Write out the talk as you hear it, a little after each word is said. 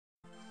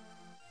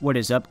What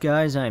is up,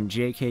 guys? I'm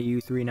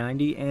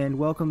JKU390, and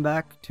welcome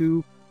back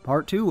to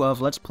part 2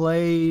 of Let's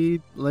Play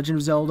Legend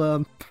of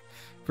Zelda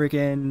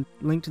freaking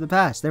Link to the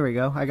Past. There we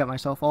go. I got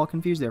myself all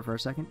confused there for a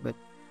second, but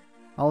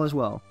all is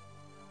well.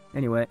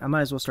 Anyway, I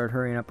might as well start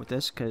hurrying up with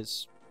this,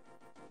 because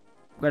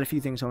I've got a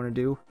few things I want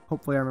to do.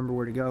 Hopefully I remember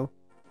where to go.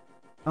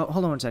 Oh,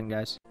 hold on one second,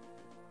 guys.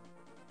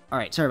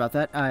 Alright, sorry about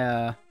that.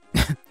 I,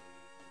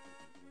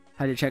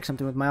 had to check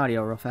something with my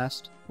audio real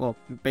fast. Well,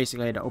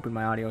 basically I had to open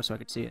my audio so I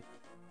could see it.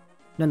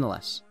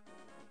 Nonetheless.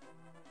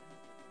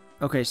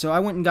 Okay, so I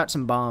went and got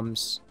some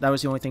bombs. That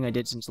was the only thing I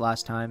did since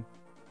last time.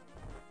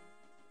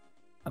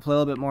 I play a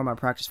little bit more on my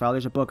practice file.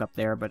 There's a book up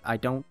there, but I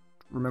don't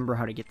remember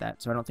how to get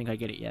that, so I don't think I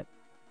get it yet.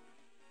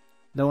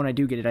 Though when I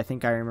do get it, I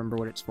think I remember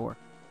what it's for.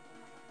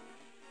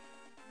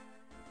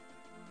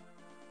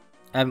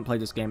 I haven't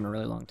played this game in a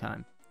really long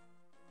time.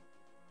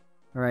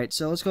 Alright,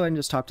 so let's go ahead and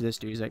just talk to this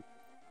dude. He's like,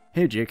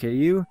 "Hey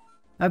JKU,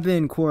 I've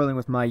been quarreling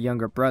with my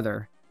younger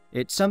brother.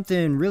 It's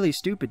something really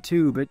stupid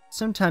too, but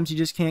sometimes you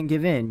just can't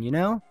give in, you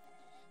know?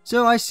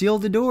 So I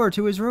sealed the door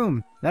to his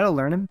room. That'll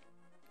learn him."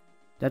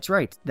 That's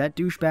right, that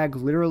douchebag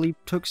literally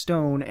took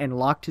stone and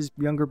locked his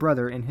younger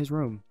brother in his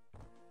room.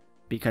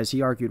 Because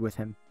he argued with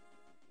him.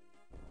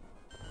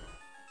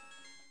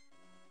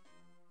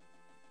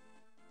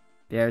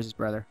 There's his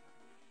brother.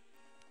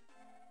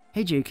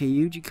 "Hey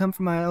JKU, did you come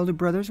from my elder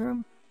brother's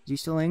room? Is he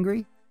still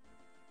angry?"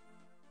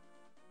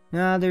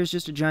 "Nah, there's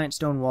just a giant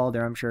stone wall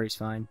there, I'm sure he's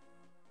fine."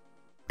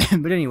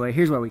 But anyway,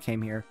 here's why we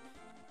came here.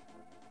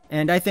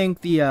 And I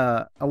thank the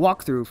a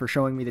walkthrough for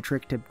showing me the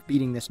trick to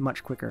beating this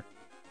much quicker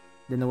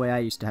than the way I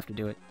used to have to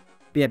do it.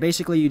 But yeah,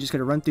 basically you just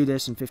gotta run through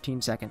this in 15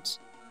 seconds.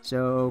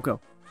 So, go.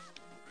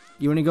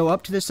 You wanna go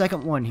up to the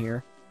second one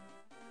here.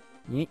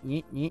 Yeet,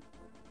 yeet, yeet.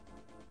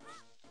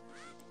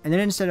 And then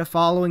instead of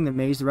following the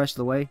maze the rest of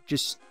the way,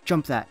 just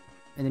jump that.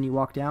 And then you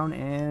walk down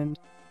and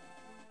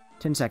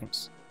 10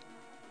 seconds.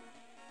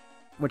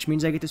 Which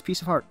means I get this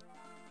piece of heart.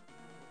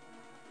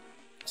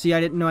 See,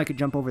 I didn't know I could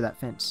jump over that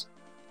fence.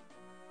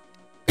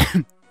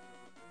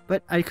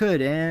 But I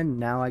could, and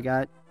now I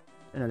got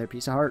another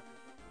piece of heart.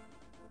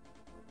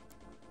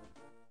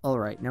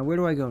 Alright, now where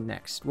do I go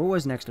next? What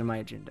was next on my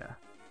agenda?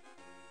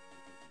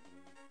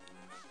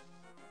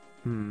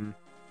 Is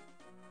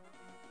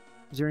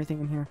there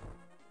anything in here?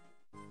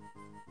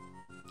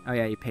 Oh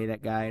yeah, you pay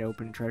that guy to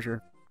open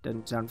treasure.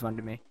 Doesn't sound fun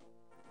to me.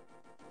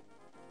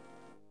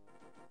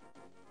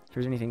 If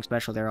there's anything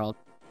special there,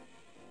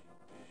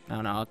 I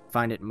don't know, I'll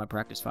find it in my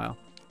practice file.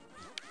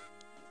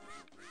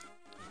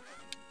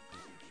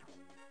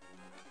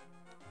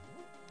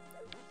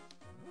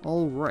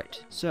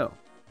 Alright, so.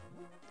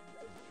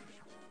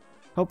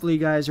 Hopefully you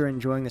guys are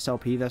enjoying this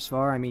LP thus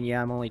far. I mean,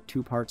 yeah, I'm only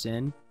 2 parts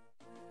in.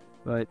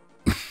 But,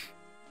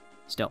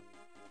 still.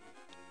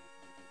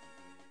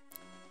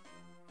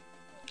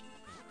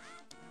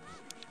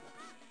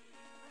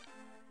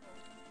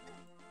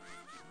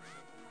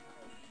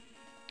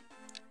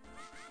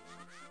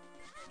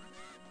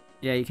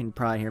 Yeah, you can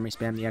probably hear me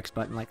spam the X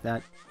button like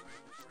that.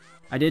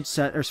 I did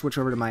switch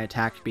over to my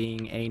attack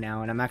being A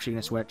now, and I'm actually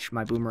going to switch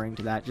my boomerang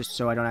to that, just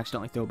so I don't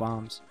accidentally throw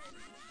bombs.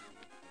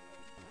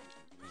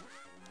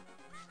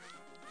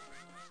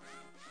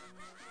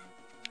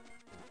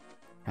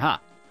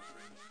 Aha!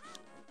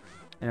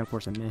 And of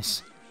course I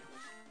miss.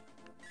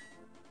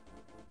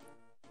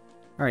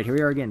 Alright, here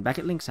we are again, back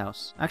at Link's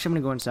house. Actually, I'm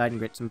going to go inside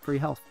and get some free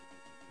health.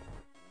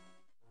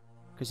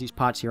 Because these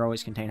pots here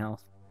always contain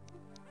health.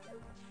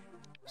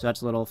 So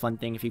that's a little fun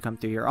thing if you come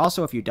through here.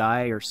 Also, if you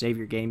die or save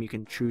your game, you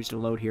can choose to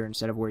load here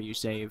instead of where you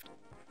saved.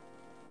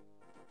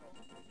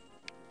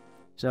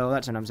 So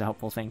that's sometimes a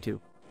helpful thing,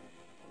 too.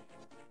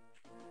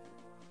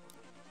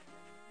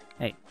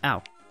 Hey,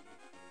 ow.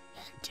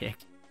 Dick.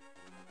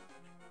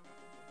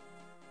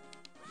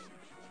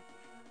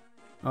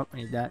 Oh, I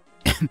need that.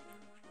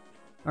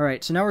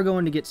 Alright, so now we're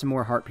going to get some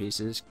more heart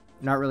pieces.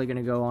 Not really going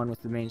to go on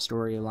with the main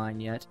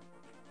storyline yet.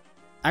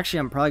 Actually,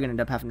 I'm probably going to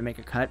end up having to make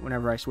a cut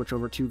whenever I switch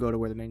over to go to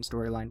where the main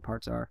storyline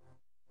parts are.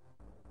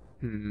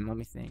 Let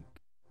me think.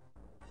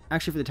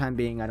 Actually, for the time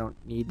being, I don't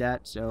need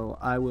that, so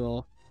I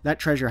will... That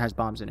treasure has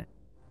bombs in it.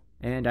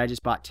 And I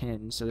just bought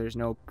 10, so there's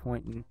no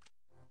point in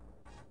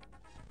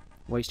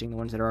wasting the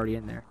ones that are already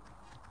in there.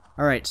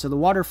 Alright, so the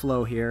water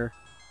flow here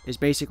is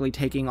basically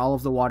taking all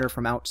of the water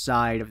from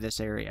outside of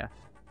this area.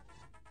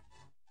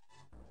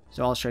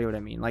 So I'll show you what I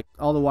mean. Like,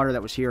 all the water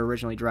that was here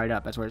originally dried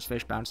up. That's where there's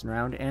fish bouncing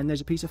around, and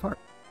there's a piece of heart.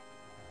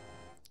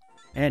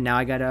 And now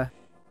I got a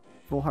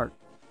full heart.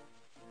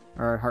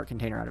 Or a heart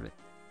container out of it.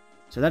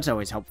 So that's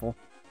always helpful.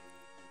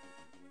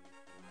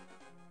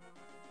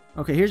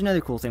 Okay, here's another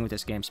cool thing with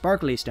this game.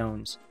 Sparkly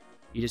stones.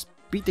 You just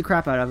beat the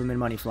crap out of them and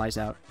money flies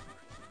out.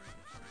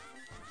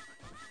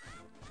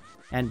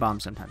 And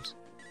bombs sometimes.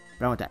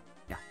 But I want that.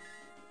 Yeah.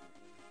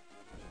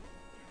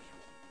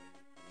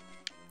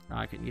 Oh,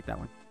 I couldn't get that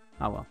one.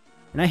 Oh well.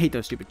 And I hate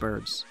those stupid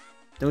birds.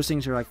 Those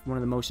things are like one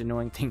of the most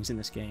annoying things in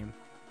this game.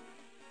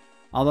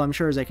 Although I'm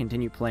sure as I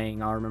continue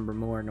playing, I'll remember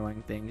more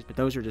annoying things, but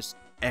those are just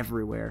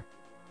everywhere.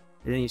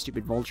 And any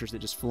stupid vultures that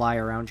just fly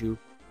around you.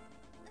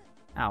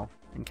 Ow.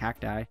 And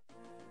cacti.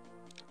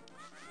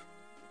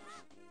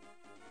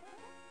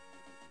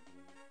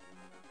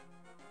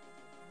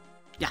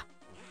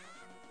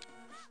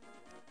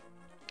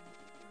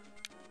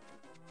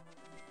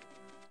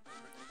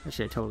 I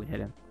should have totally hit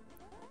him.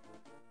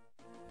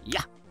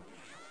 Yeah!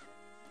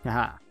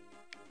 Haha.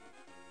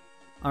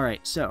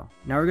 Alright, so,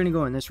 now we're gonna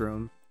go in this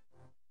room.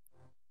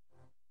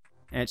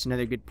 And it's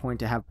another good point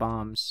to have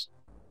bombs.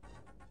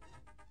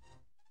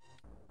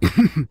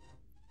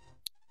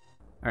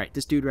 Alright,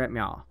 this dude right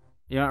meow.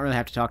 You don't really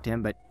have to talk to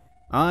him, but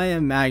I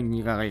am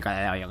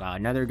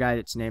another guy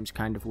that's name's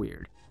kind of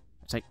weird.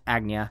 It's like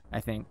Agnia, I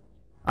think.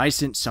 I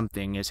sense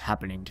something is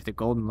happening to the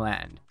Golden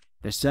Land.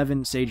 The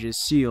 7 sages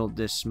sealed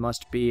this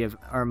must be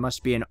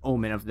an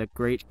omen of the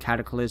great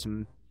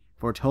cataclysm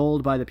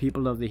foretold by the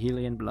people of the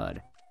Helian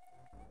blood.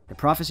 The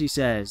prophecy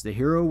says the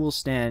hero will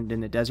stand in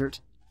the desert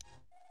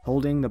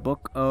holding the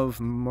Book of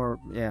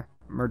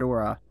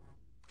Mordora.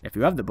 If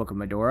you have the Book of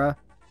Mordora,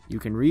 you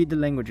can read the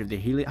language of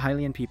the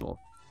Hylian people.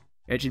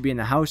 It should be in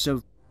the house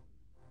of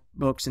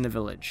books in the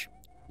village.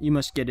 You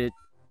must get it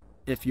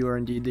if you are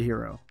indeed the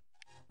hero.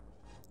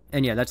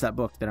 And yeah, that's that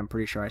book that I'm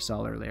pretty sure I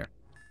saw earlier.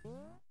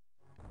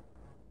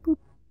 Boop.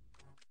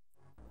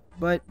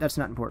 But that's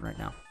not important right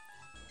now.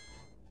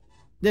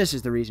 This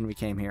is the reason we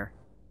came here.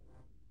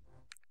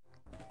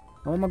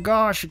 Oh my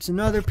gosh, it's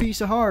another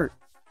piece of heart!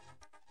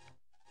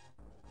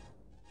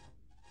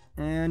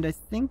 And I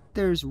think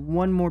there's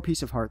one more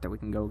piece of heart that we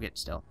can go get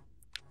still.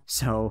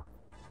 So...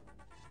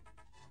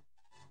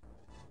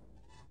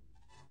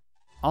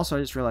 Also,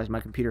 I just realized my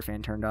computer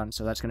fan turned on,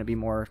 so that's going to be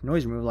more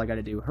noise removal I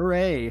gotta do.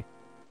 Hooray!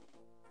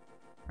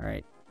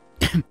 Alright.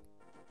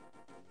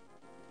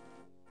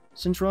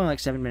 Since we're only like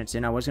 7 minutes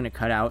in, I was going to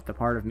cut out the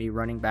part of me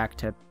running back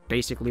to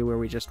basically where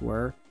we just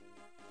were.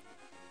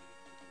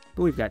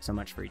 But we've got so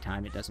much free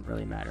time, it doesn't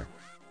really matter.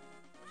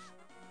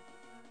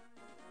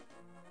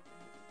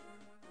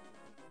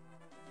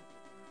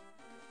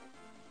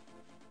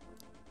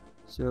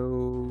 So,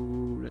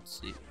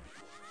 let's see.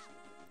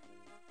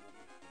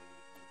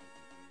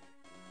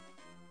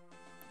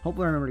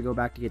 Hopefully I remember to go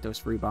back to get those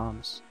free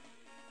bombs.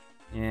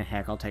 Eh,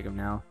 heck, I'll take them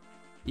now.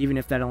 Even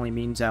if that only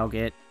means I'll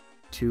get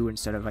 2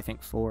 instead of, I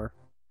think, 4.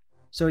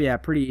 So yeah,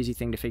 pretty easy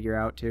thing to figure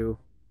out, too.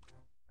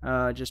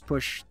 Just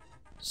push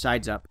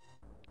sides up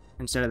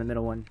instead of the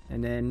middle one,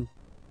 and then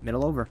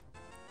middle over.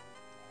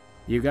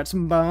 You got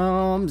some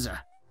bombs! I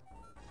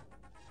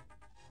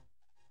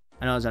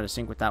know I was out of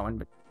sync with that one,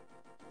 but...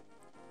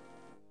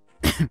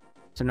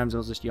 sometimes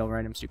I'll just yell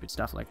random stupid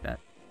stuff like that.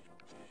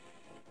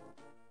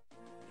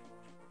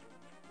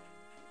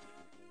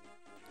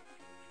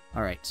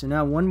 Alright, so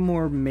now one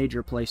more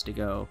major place to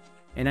go.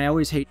 And I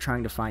always hate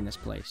trying to find this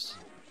place.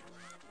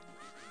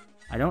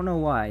 I don't know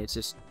why, it's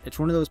just, it's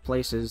one of those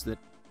places that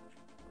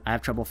I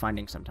have trouble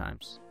finding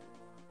sometimes.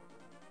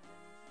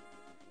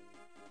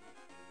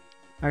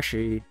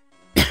 Actually,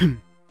 I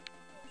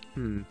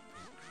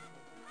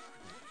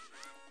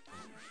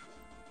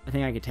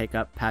think I could take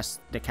up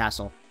past the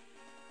castle.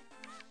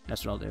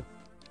 That's what I'll do.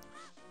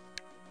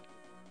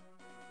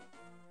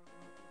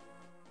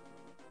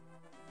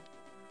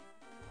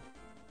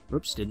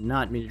 Whoops, did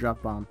not mean to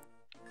drop bomb.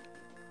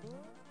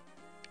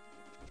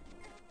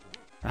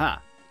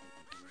 Aha!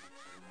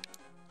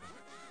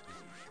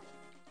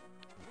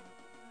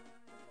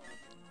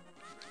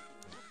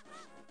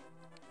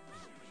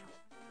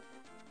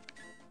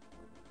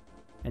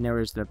 And there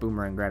was the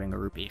boomerang grabbing a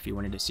rupee, if you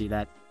wanted to see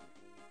that.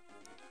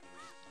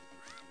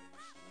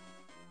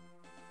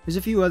 There's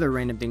a few other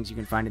random things you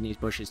can find in these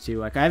bushes, too.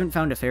 Like, I haven't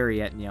found a fairy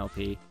yet in the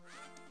LP.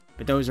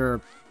 But those are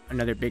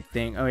another big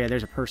thing. Oh yeah,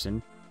 there's a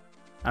person.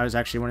 That was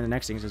actually one of the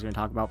next things I was going to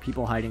talk about.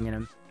 People hiding in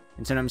them.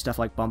 And sometimes stuff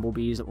like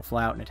bumblebees that will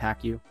fly out and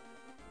attack you.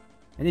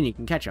 And then you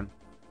can catch them.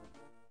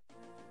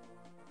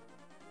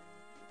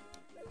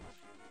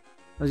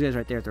 Those guys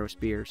right there throw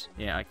spears.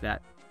 Yeah, like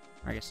that.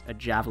 Or I guess a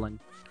javelin.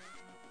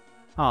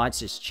 Oh, that's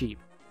just cheap.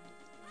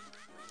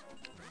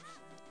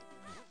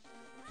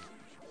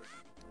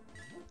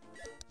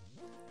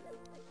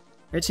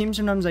 It seems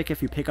sometimes like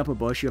if you pick up a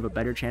bush, you have a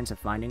better chance of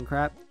finding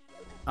crap.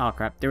 Oh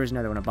crap, there was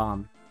another one, a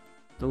bomb.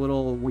 The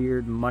little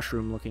weird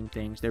mushroom-looking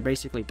things. They're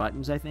basically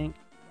buttons, I think.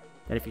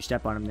 That if you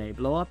step on them, they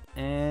blow up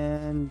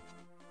and,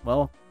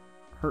 well,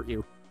 hurt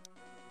you.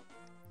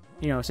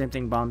 You know, same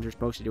thing bombs are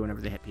supposed to do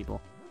whenever they hit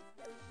people.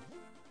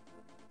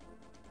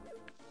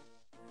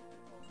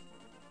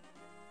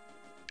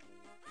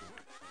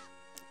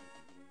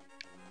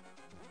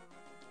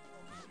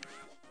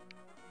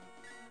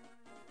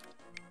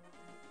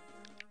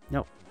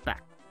 No,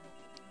 back.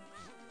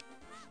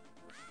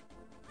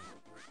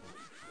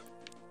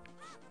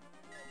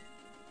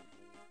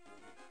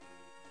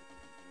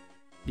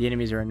 The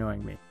enemies are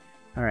annoying me.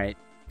 Alright.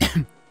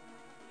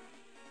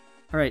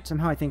 Alright,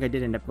 somehow I think I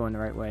did end up going the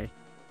right way.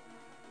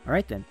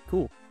 Alright then,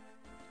 cool.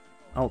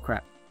 Oh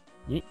crap.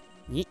 Yeet,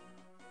 yeet,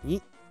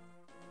 yeet.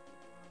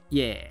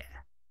 Yeah.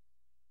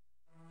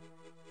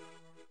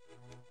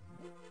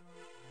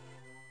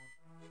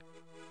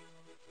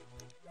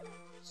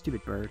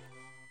 Stupid bird.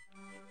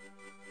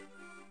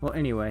 Well,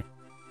 anyway.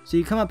 So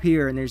you come up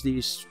here, and there's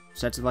these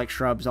sets of, like,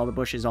 shrubs, all the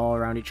bushes all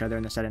around each other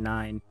in the set of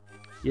 9.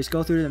 You just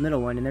go through to the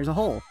middle one, and there's a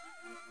hole.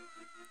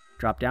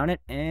 Drop down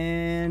it,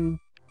 and...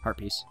 heart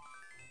piece.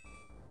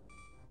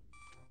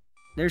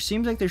 there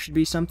seems like there should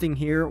be something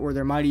here, or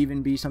there might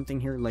even be something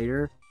here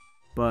later,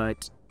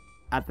 but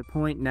at the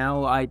point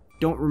now, I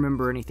don't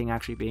remember anything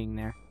actually being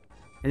there.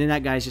 And then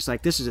that guy's just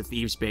like, this is a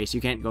thieves' base,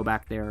 you can't go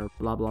back there,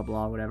 blah blah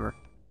blah, whatever.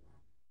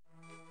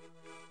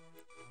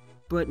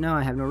 But now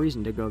I have no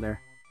reason to go there.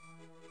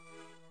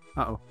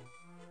 Uh-oh.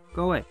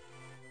 Go away.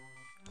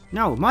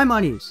 No, my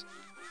monies!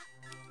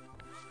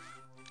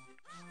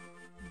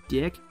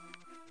 Dick.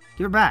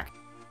 Give it back.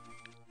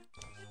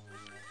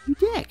 You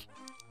dick.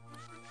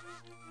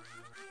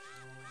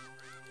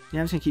 Yeah,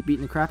 I'm just gonna keep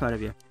beating the crap out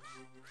of you.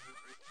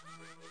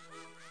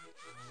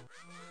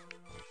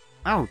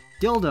 Oh,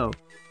 dildo.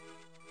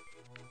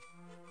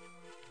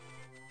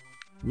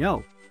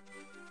 No.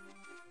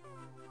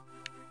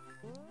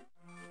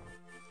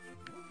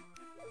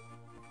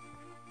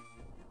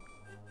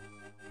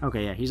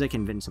 Okay, yeah, he's like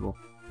invincible.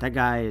 That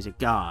guy is a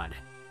god.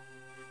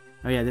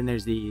 Oh yeah, then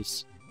there's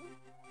these.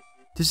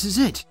 This is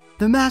it!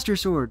 The Master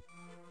Sword!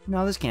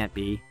 No, this can't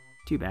be.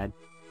 Too bad.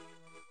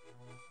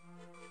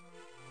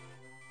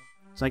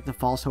 It's like the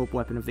false hope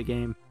weapon of the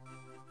game.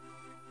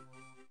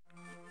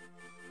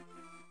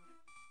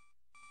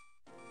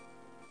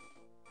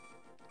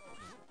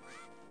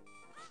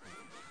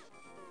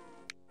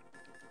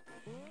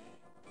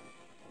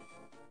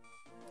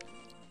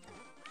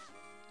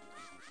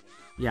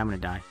 Yeah, I'm gonna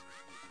die.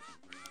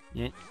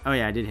 Yeah. Oh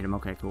yeah, I did hit him.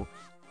 Okay, cool.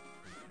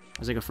 I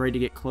was like afraid to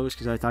get close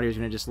because I thought he was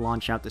gonna just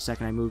launch out the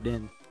second I moved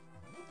in.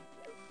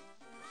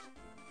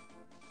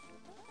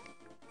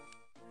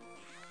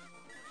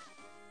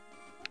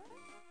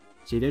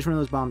 See, there's one of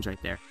those bombs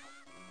right there.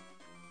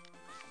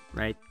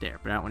 Right there,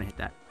 but I don't want to hit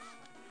that.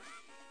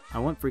 I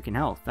want freaking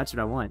health. That's what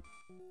I want.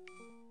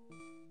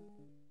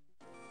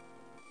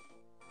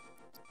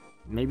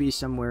 Maybe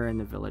somewhere in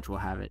the village we'll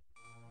have it.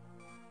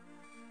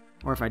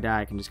 Or if I die,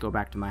 I can just go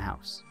back to my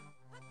house.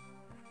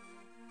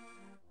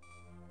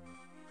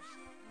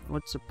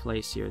 What's a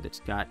place here that's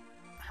got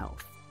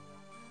health?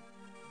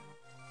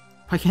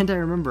 Why can't I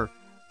remember?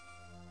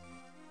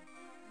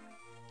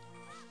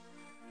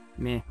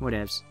 Meh,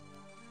 whatevs.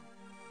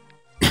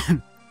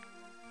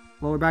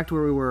 Well, we're back to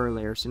where we were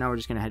earlier, so now we're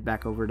just gonna head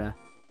back over to...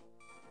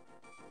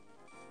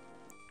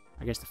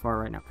 I guess the far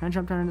right now. Can I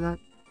jump down into that?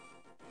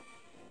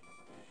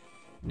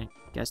 I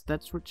guess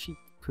that's what she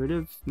could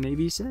have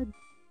maybe said?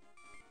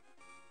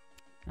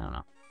 I don't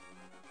know.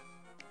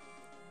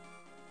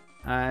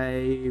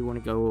 I want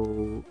to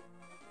go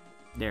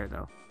there,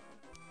 though.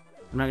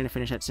 I'm not going to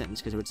finish that sentence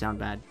because it would sound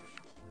bad.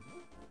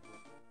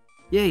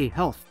 Yay,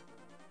 health!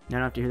 Now I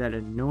don't have to hear that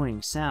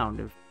annoying sound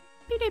of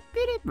beep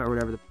beep or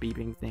whatever the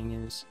beeping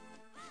thing is.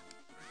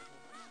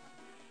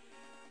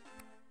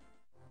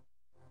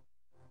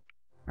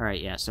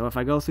 Alright, yeah, so if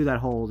I go through that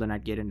hole, then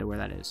I'd get into where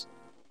that is.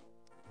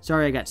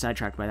 Sorry I got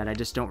sidetracked by that, I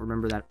just don't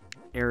remember that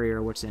area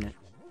or what's in it.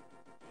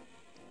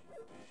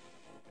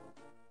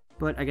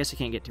 But I guess I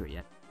can't get to it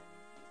yet.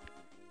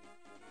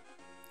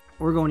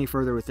 Or go any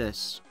further with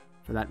this,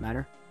 for that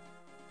matter.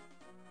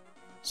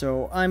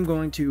 So I'm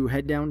going to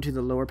head down to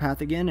the lower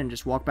path again and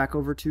just walk back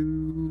over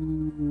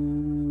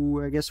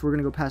to... I guess we're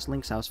going to go past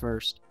Link's house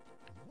first.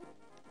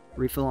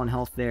 Refill on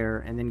health there,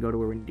 and then go to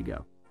where we need to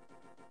go.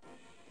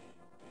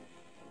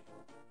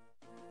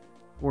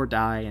 Or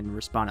die and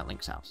respawn at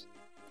Link's house.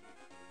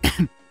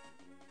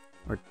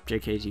 Or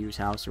JKZU's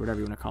house, or whatever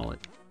you want to call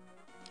it.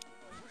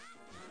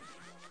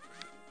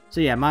 So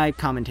yeah, my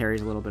commentary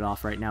is a little bit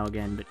off right now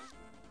again, but...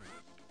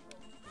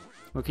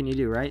 what can you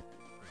do, right?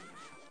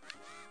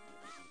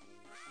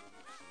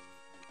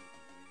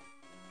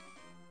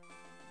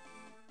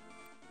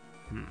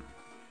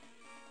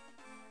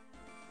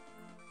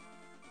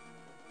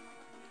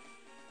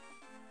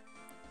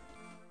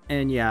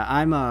 And yeah,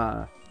 I'm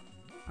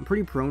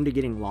pretty prone to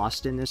getting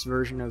lost in this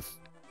version of,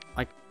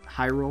 like,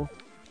 Hyrule.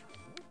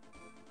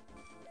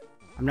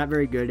 I'm not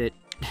very good at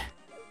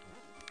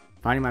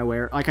finding my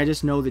way. Like, I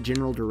just know the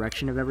general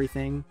direction of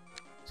everything.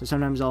 So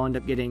sometimes I'll end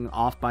up getting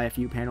off by a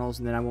few panels,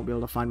 and then I won't be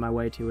able to find my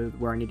way to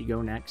where I need to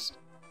go next.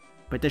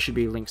 But this should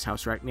be Link's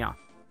house, right? Yeah.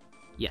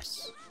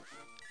 Yes.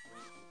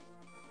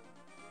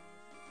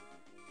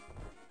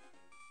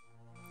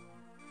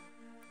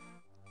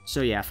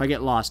 So yeah, if I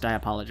get lost, I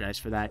apologize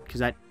for that, because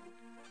that's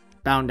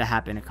bound to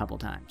happen a couple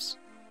times.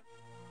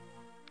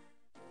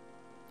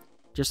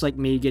 Just like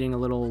me getting a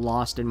little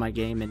lost in my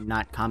game and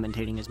not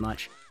commentating as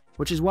much.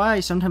 Which is why I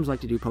sometimes like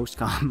to do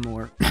post-com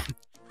more.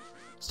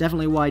 It's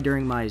definitely why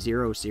during my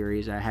Zero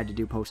series I had to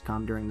do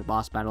post-com during the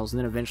boss battles, and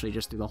then eventually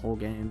just through the whole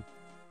game.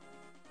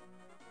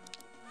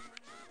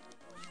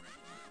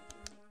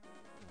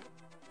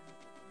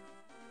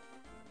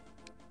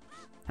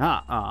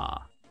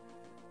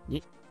 Yeah.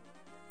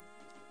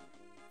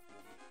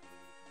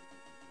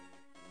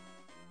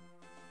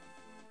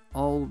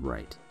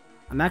 Alright.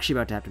 I'm actually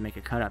about to have to make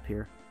a cut up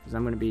here, because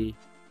I'm going to be...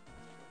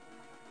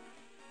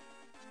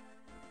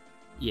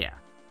 yeah.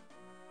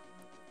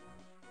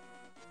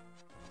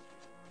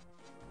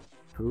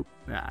 Poop.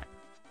 Ah.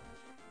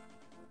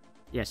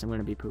 Yes, I'm going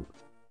to be poop.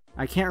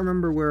 I can't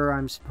remember where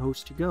I'm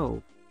supposed to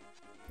go,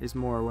 is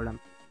more what I'm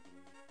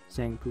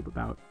saying poop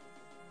about.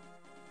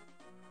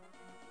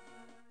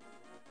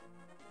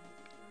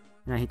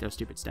 And I hate those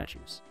stupid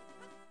statues.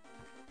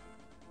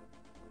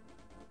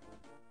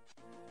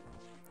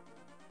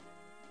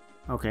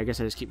 Okay, I guess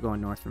I just keep going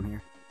north from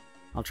here.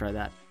 I'll try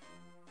that.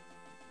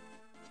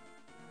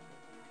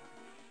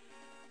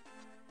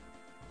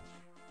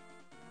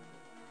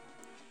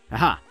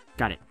 Aha!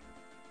 Got it.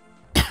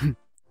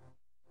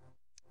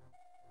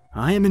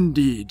 I am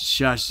indeed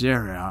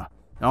Shashera.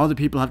 All the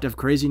people have to have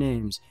crazy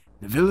names.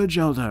 The village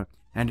elder,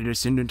 and a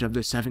descendant of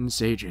the 7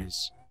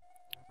 sages.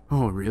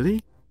 Oh,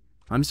 really?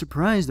 I'm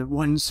surprised that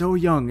one so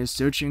young is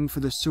searching for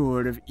the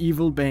sword of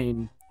Evil's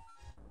Bane.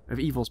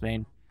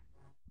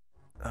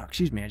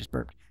 Excuse me, I just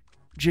burped.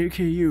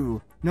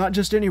 JKU, not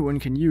just anyone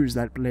can use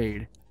that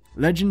blade.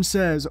 Legend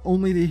says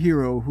only the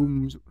hero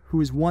who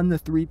has won the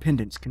 3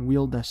 pendants can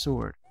wield that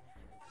sword.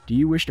 Do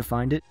you wish to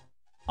find it?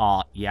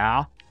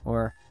 Yeah.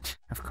 Or,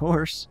 of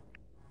course.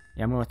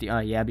 Yeah, I'm going with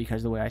the yeah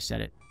because of the way I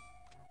said it.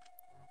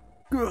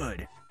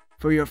 Good.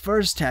 For your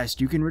first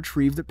test, you can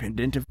retrieve the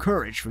Pendant of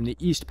Courage from the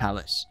East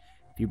Palace.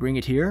 If you bring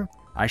it here,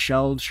 I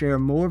shall share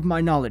more of my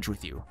knowledge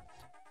with you.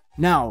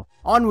 Now,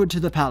 onward to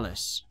the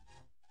palace.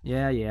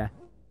 Yeah.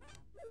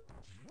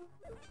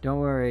 Don't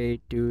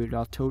worry, dude.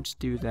 I'll totes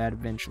do that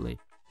eventually.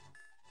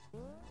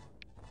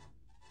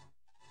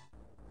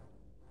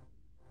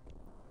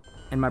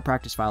 In my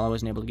practice file, I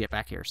wasn't able to get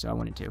back here, so I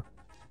wanted to.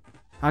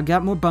 I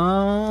got more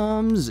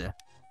bombs!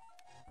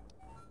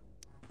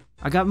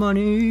 I got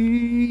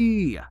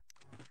money!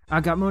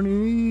 I got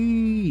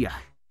money!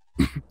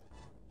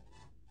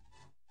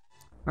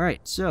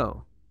 Alright,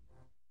 so...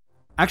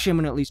 Actually, I'm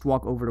going to at least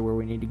walk over to where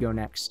we need to go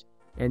next.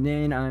 And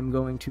then I'm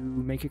going to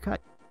make a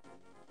cut.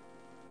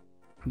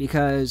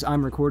 Because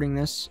I'm recording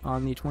this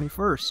on the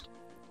 21st.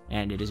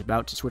 And it is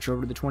about to switch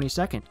over to the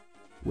 22nd.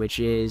 Which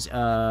is,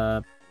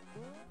 well,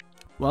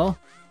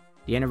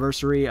 the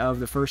anniversary of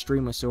the first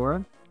stream with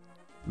Sora,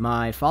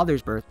 my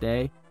father's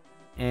birthday,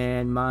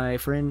 and my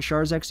friend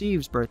Sharzek's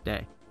Eve's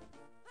birthday.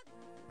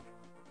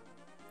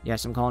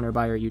 Yes, I'm calling her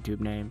by her YouTube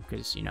name,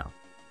 because, you know,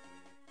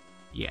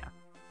 yeah.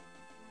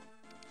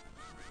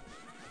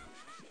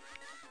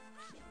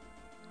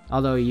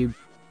 Although you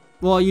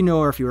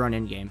know her if you run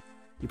in-game.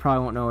 You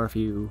probably won't know her if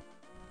you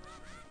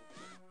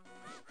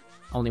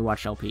only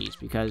watch LPs,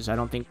 because I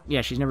don't think,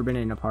 yeah, she's never been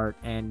in a part,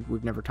 and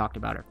we've never talked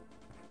about her.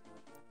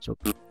 So,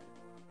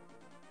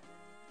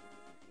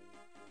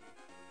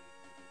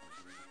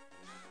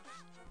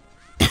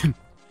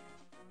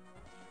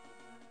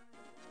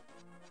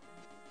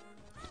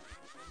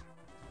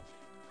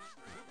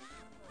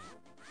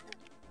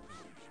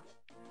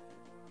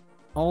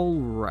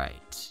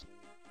 alright.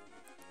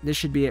 This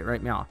should be it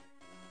right now.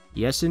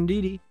 Yes,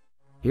 indeedy.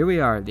 Here we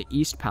are, the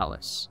East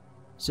Palace.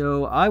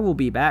 So, I will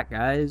be back,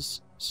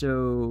 guys.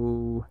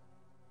 So,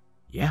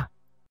 yeah.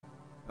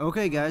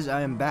 Okay, guys,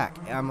 I am back.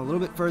 I'm a little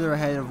bit further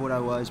ahead of what I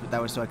was, but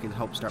that was so I could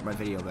help start my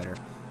video better.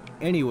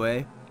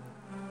 Anyway,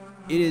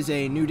 it is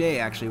a new day,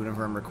 actually,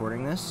 whenever I'm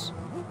recording this.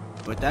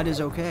 But that is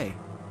okay.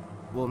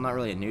 Well, not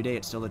really a new day,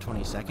 it's still the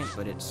 22nd,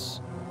 but it's,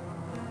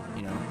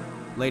 you know,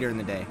 later in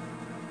the day.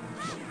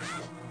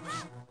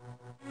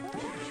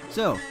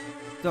 So,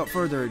 without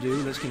further ado,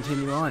 let's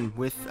continue on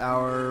with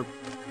our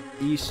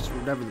East,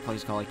 whatever the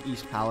place is called, like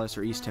East Palace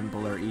or East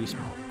Temple or East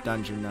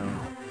Dungeon, no.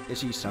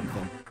 It's East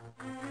something.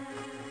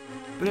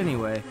 But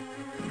anyway.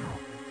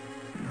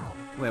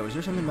 Wait, was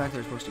there something back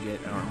there supposed to get?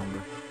 I don't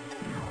remember.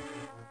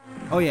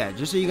 Oh yeah,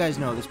 just so you guys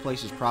know, this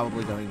place is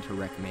probably going to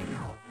wreck me.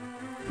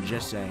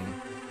 Just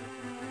saying.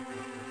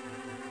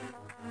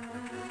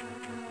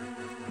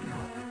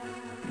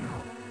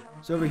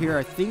 So over here,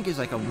 I think is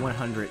like a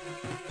 100...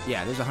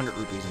 Yeah, there's 100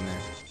 rupees in there.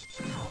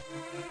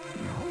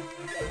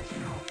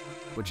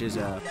 Which is,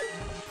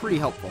 pretty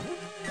helpful.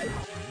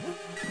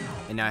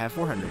 And now I have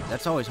 400.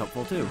 That's always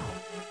helpful, too.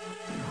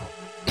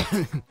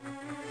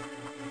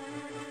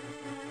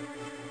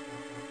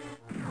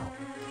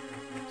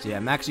 So yeah,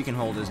 max you can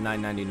hold is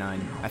 $9.99.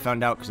 I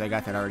found out because I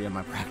got that already on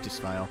my practice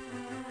file.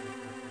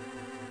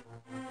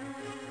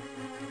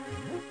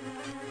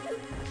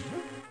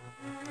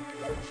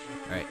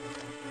 Alright.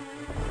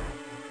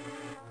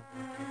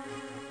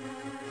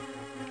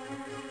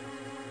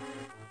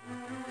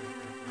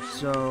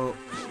 So,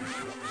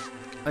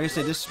 like I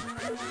said, this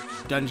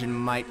dungeon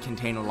might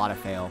contain a lot of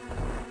fail.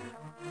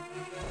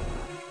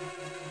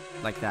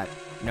 Like that.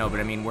 No, but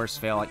I mean worse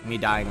fail, like me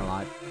dying a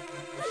lot.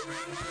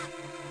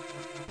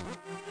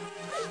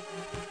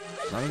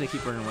 As long as they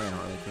keep running away, I don't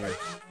really care.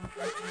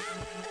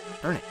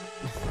 Burn it.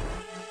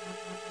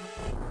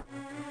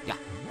 Yeah.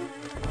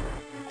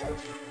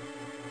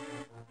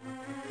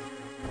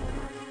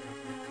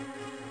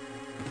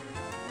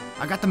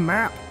 I got the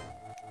map!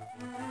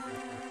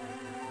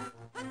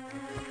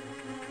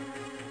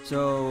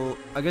 So,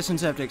 I guess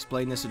since I have to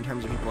explain this in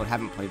terms of people that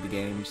haven't played the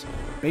games,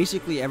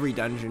 basically every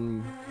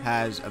dungeon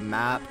has a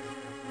map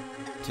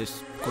to,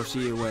 of course,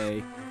 see your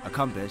way, a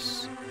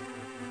compass,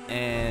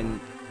 and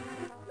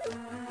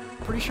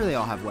pretty sure they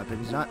all have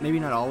weapons. Maybe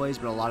not always,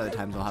 but a lot of the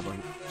times they'll have like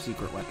a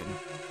secret weapon.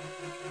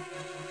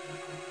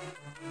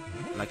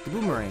 Like the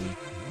boomerang,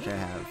 which I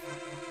have.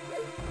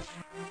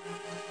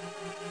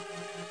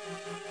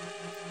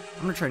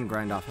 I'm gonna try and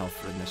grind off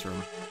health in this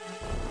room.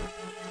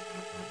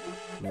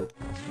 Nope.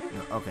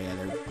 No. Okay, yeah,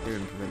 they're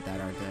gonna prevent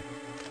that, aren't they?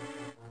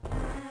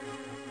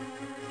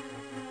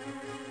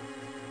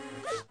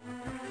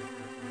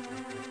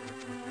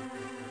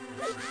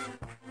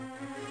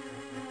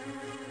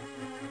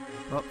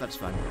 Well, that's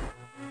fun.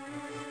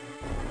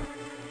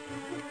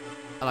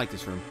 I like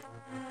this room.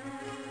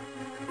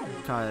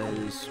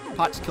 Because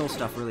pots kill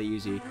stuff really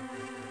easy.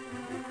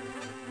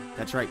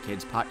 That's right,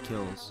 kids. Pot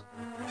kills.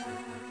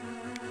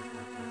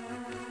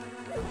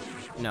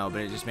 No,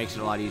 but it just makes it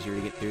a lot easier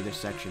to get through this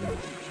section.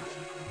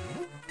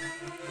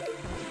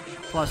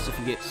 Plus, if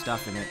you get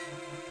stuff in it,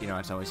 you know,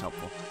 it's always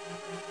helpful.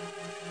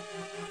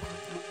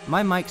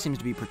 My mic seems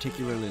to be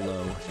particularly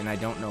low, and I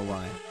don't know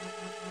why.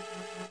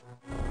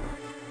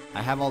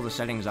 I have all the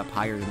settings up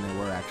higher than they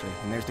were, actually.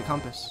 And there's the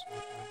compass.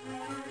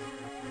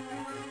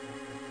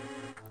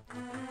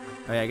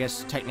 Oh, yeah, I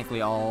guess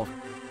technically all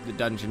the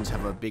dungeons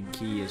have a big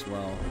key as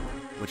well,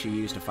 which you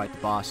use to fight the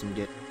boss and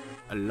get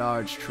a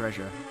large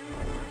treasure.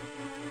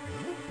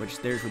 Which,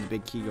 there's where the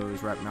big key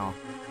goes right now.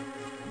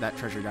 That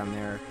treasure down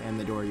there, and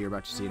the door you're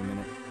about to see in a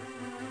minute.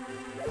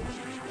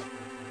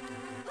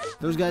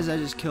 Those guys I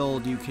just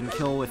killed, you can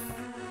kill with,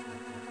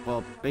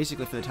 well,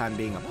 basically for the time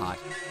being, a pot.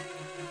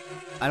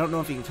 I don't know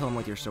if you can kill him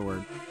with your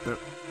sword, but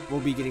we'll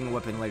be getting a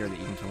weapon later that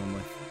you can kill him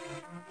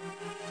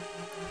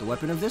with. The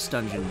weapon of this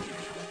dungeon.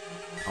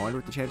 I wonder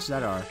what the chances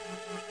of that are.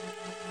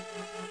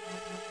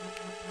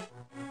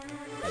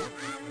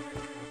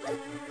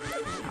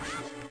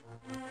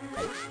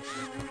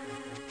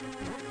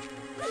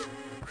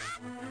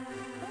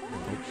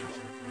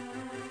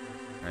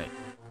 Right.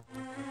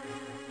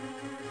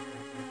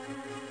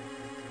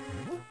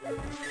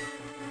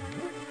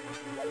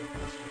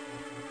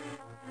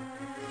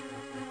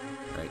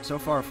 Right, so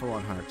far full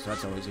on hearts, so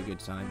that's always a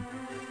good sign.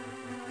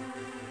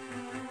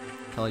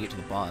 Until I get to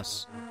the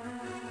boss.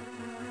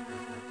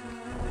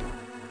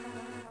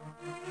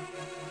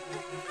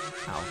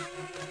 Ow.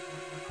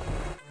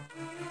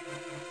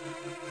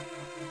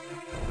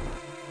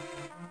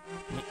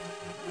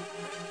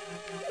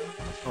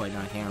 Oh wait, no,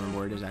 I can't remember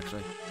where it is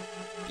actually.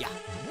 Yeah.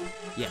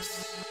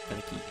 Yes. Got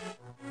a key.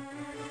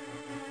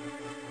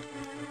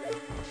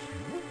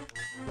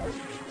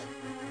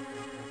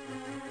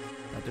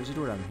 But there's a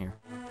door down here.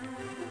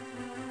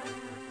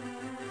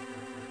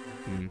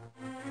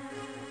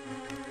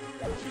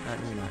 Alright,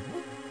 maybe not.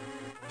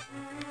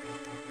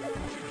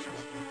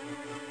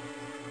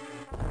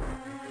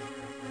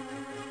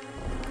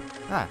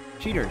 Ah,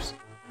 cheaters.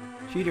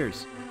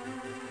 Cheaters.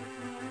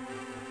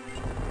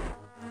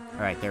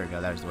 Alright, there we go.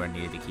 That was where I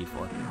needed the key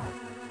for.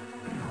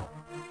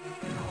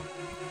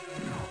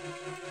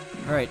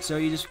 Alright, so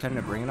you just kind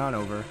of bring it on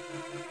over.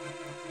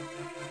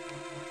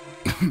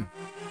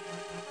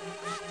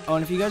 Oh,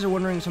 and if you guys are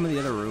wondering some of the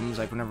other rooms,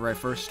 like whenever I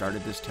first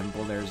started this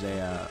temple, there's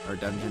a, or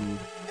dungeon.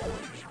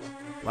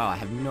 Wow, I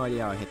have no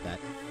idea how I hit that.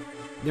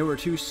 There were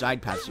 2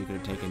 side paths you could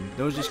have taken.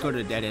 Those just go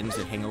to dead ends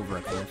that hang over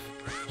a cliff.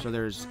 So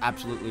there's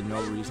absolutely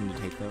no reason to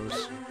take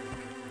those.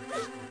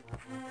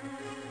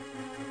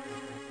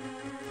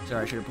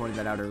 Sorry, I should have pointed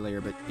that out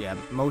earlier, but yeah,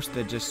 most of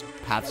the just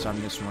paths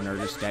on this one are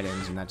just dead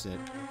ends, and that's it.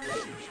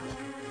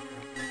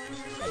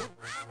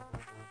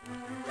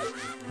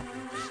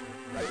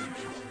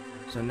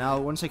 So now,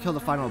 once I kill the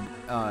final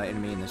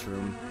enemy in this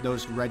room,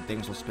 those red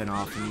things will spin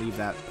off and leave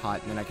that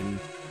pot, and then I can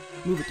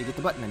move it to get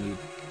the button I need.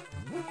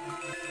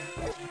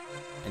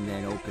 And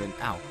then open,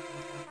 ow,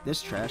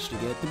 this chest to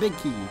get the big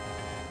key.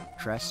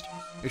 Chest?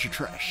 It's a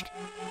chest.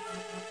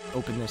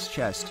 Open this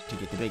chest to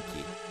get the big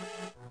key.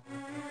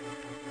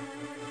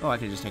 Oh, I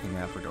could have just taken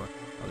the upper door.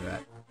 I'll do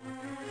that.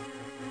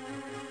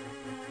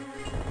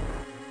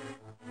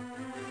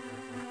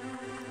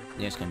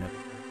 Yeah, just kind of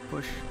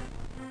push.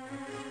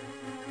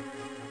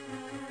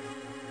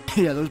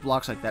 Yeah, those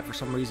blocks like that, for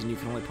some reason, you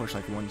can only push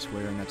like one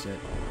square and that's it.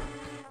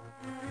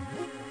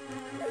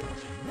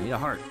 I need a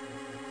heart.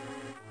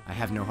 I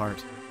have no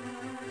heart.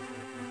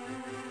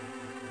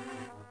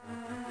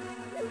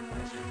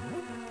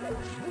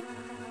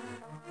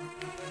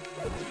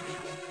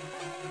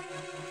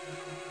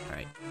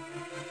 Alright.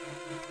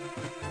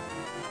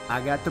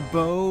 I got the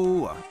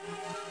bow!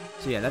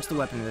 So yeah, that's the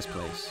weapon in this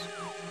place.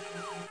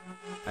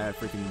 I have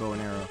a freaking bow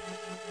and arrow.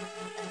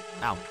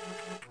 Ow.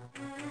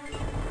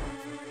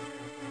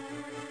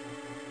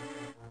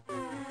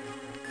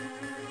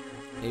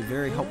 A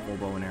very helpful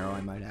bow and arrow, I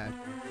might add.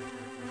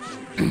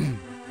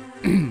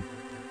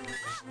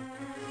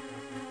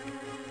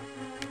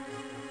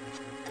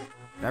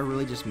 Did I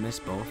really just miss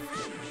both?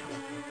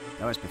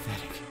 That was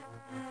pathetic.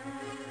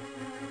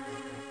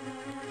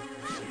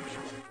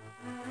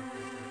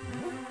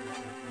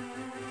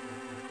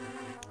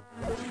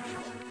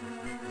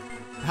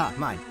 Ha,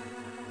 mine.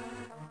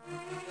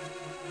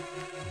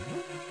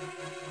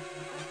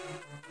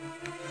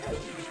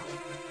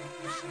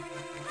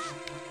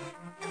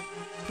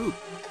 Poop.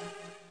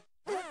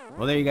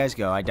 Well, there you guys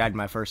go. I died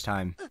my first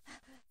time.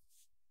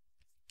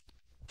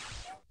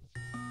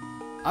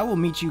 I will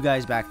meet you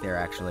guys back there,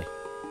 actually.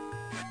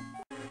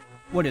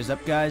 What is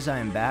up, guys? I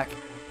am back.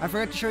 I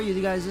forgot to show you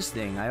guys this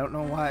thing. I don't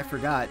know why I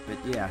forgot, but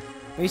yeah.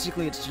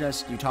 Basically, it's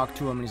just you talk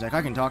to him, and he's like,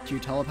 I can talk to you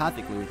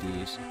telepathically with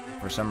these,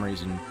 for some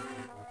reason.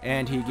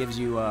 And he gives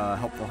you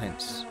helpful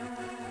hints.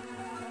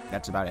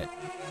 That's about it.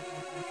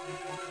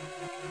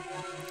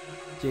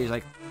 So he's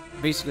like,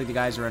 basically the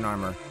guys are in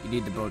armor. You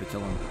need the bow to kill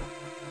them.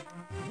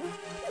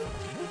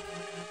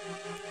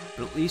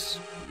 But at least,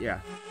 yeah.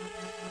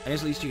 I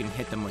guess at least you can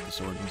hit them with the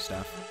sword and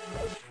stuff.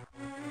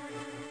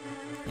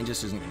 It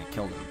just isn't going to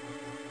kill them.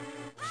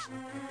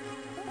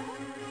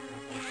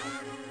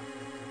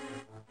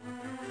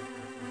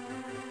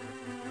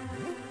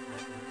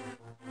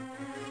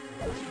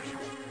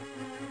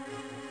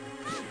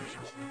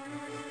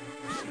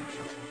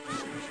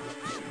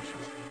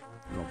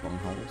 Little bone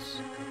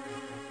holes.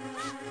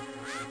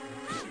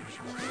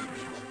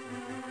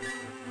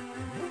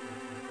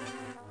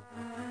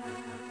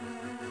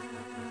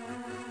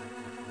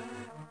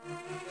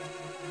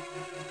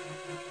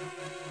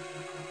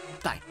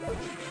 Die.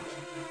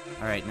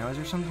 Alright, now is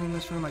there something in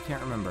this room? I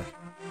can't remember.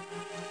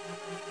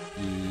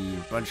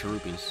 A bunch of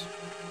rupees.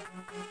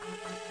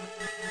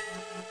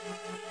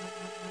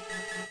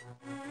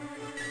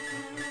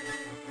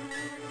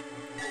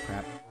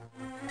 Crap.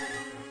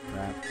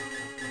 Crap.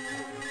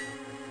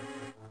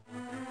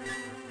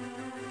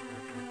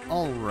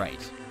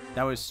 Alright.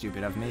 That was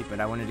stupid of me, but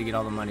I wanted to get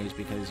all the monies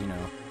because, you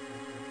know,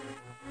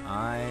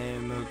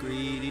 I'm a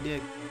greedy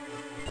dick.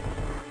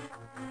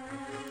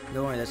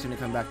 Don't worry, that's gonna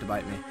come back to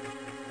bite me.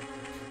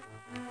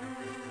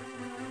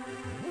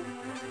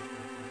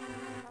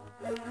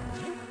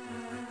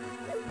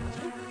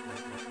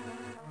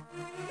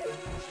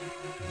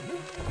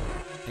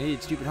 I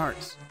needed stupid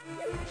hearts.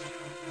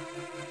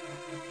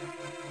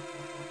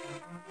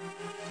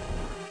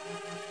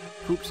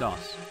 Poop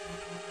sauce.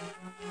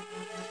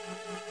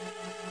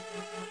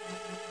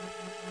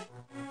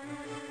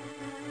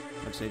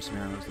 Let's save some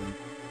arrows then.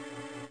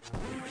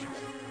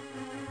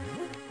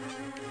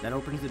 That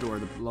opens the door,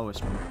 the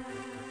lowest one.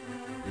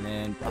 And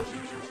then pop.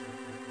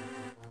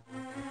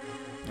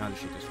 Now I'll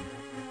just shoot this one.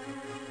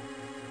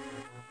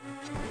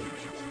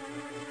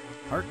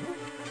 Heart?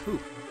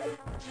 Poop.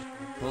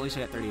 Well, at least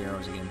I got 30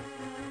 arrows again.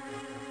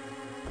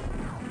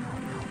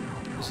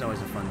 This is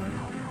always a fun one.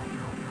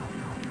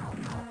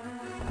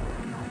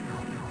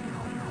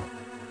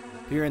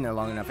 If you're in there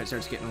long enough, it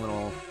starts getting a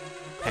little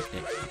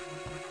hectic.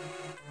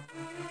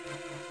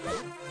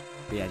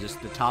 But yeah,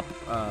 just the top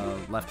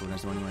left one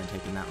is the one you want to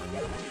take in that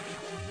room.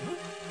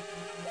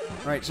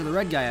 Alright, so the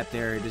red guy up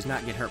there does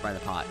not get hurt by the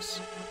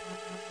pots.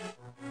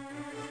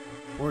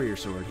 Or your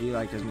sword. He,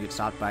 like, doesn't get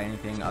stopped by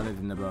anything other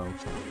than the bow.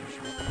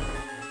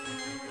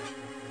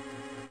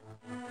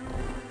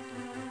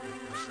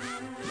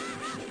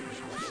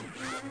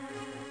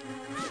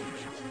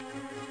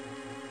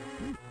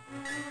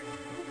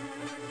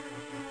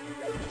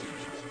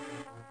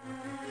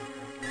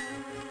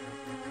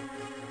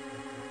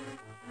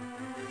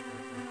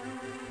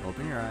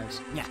 Open your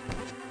eyes. Yeah.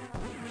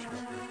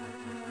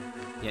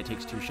 Yeah, it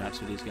takes 2 shots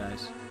for these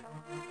guys.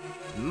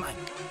 Mine.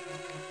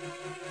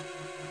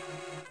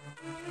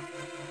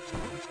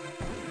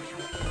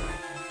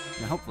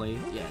 Now hopefully,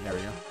 yeah, there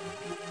we go.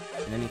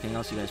 And anything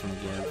else you guys want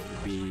to give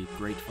would be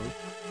grateful.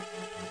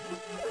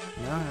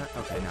 No,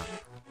 okay, no.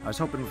 I was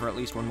hoping for at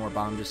least one more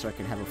bomb just so I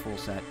could have a full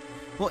set.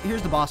 Well,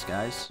 here's the boss,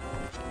 guys.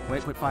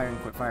 Wait, quit firing,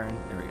 quit firing.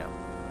 There we go.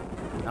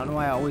 I don't know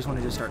why I always want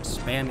to just start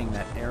spamming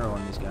that arrow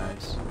on these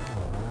guys.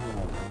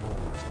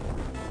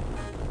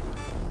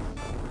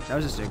 That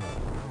was just a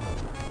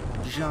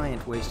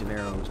giant waste of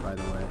arrows, by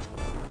the way.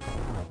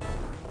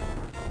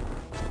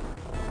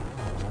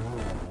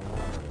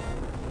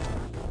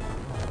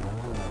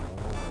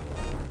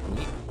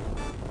 Neat.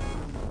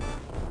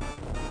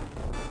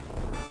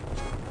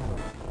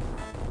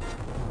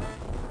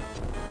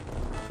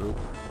 Poop.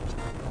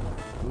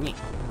 Neat.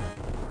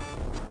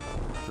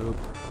 Poop.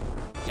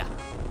 Yeah.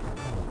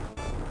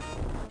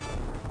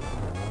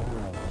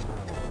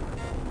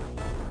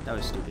 That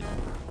was stupid.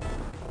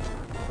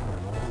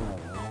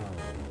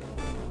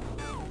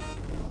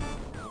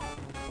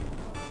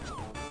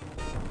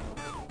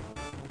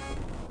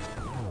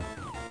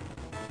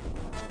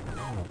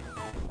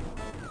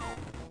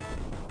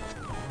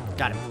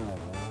 Got him.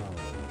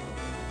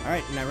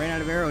 Alright, and I ran out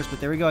of arrows, but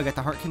there we go. I got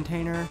the heart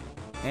container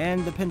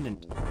and the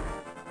pendant.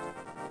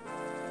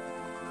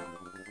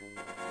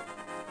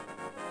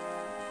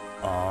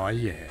 Oh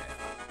yeah,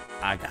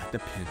 I got the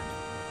pendant.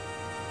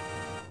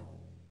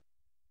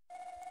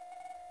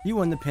 You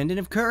won the pendant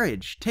of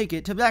courage. Take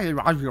it to black.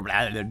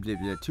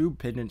 2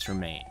 pendants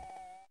remain.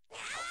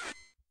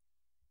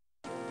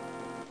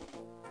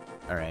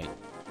 Alright.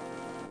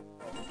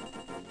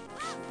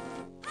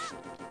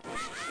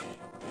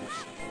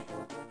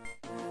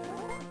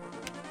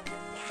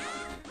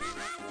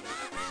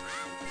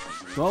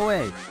 Go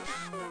away.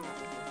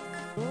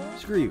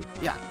 Screw you.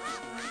 Yeah.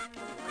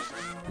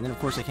 And then, of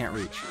course, I can't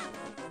reach.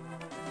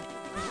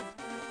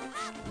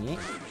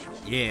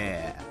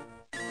 Yeah.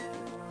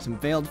 Some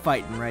failed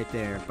fighting right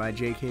there by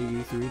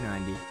JKU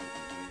 390.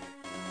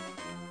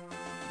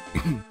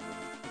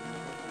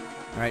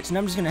 Alright, so now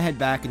I'm just going to head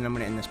back and I'm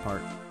going to end this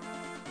part.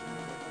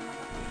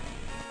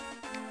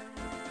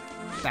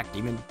 back,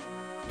 demon.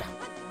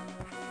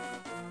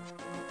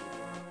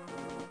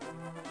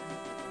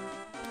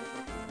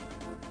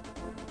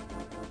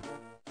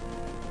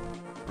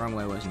 Wrong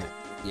way, wasn't it?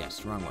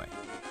 Yes, wrong way.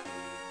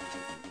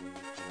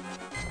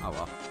 Oh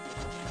well.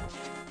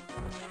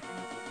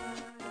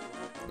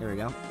 There we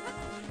go.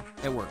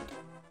 It worked.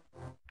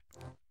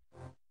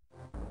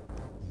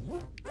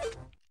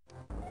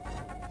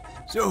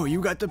 So,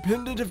 you got the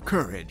Pendant of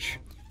Courage,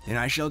 and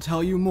I shall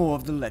tell you more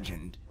of the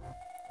legend.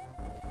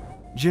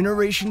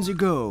 Generations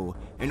ago,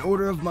 an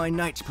order of my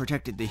knights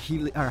protected the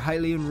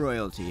Hylian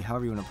royalty,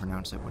 however you want to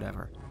pronounce it,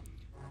 whatever.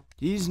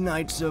 These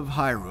knights of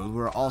Hyrule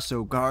were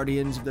also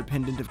guardians of the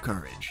Pendant of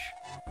Courage.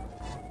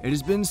 It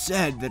has been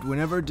said that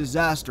whenever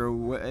disaster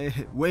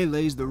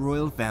waylays the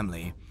royal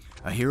family,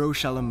 a hero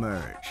shall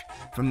emerge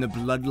from the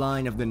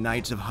bloodline of the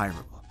Knights of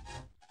Hyrule.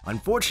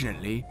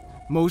 Unfortunately,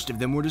 most of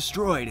them were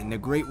destroyed in the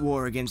Great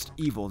War against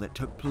evil that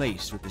took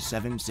place with the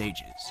Seven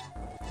Sages.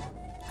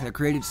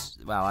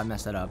 Wow, I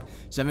messed that up.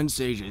 Seven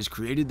Sages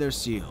created their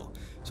seal,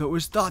 so it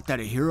was thought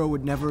that a hero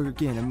would never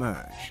again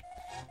emerge.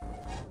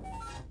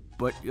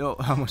 But,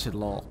 I almost said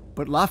lol.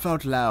 But laugh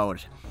out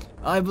loud.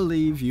 I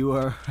believe you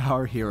are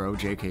our hero,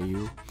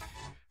 JKU.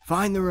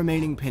 Find the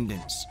remaining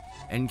pendants,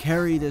 and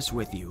carry this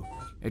with you.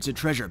 It's a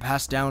treasure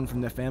passed down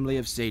from the family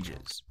of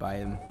sages by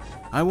him.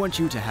 I want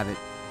you to have it.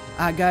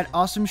 I got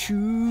awesome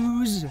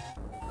shoes.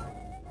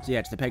 So yeah,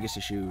 it's the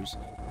Pegasus shoes.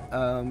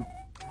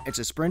 It's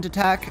a sprint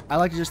attack. I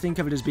like to just think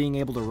of it as being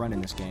able to run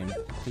in this game.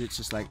 Because it's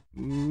just like,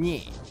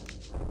 meh.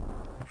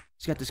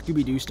 It's got the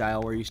Scooby-Doo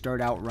style where you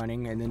start out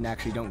running and then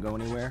actually don't go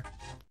anywhere.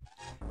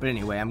 But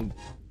anyway, I'm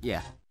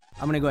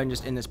gonna go ahead and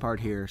just end this part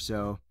here.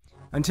 So,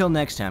 until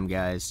next time,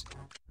 guys.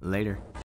 Later.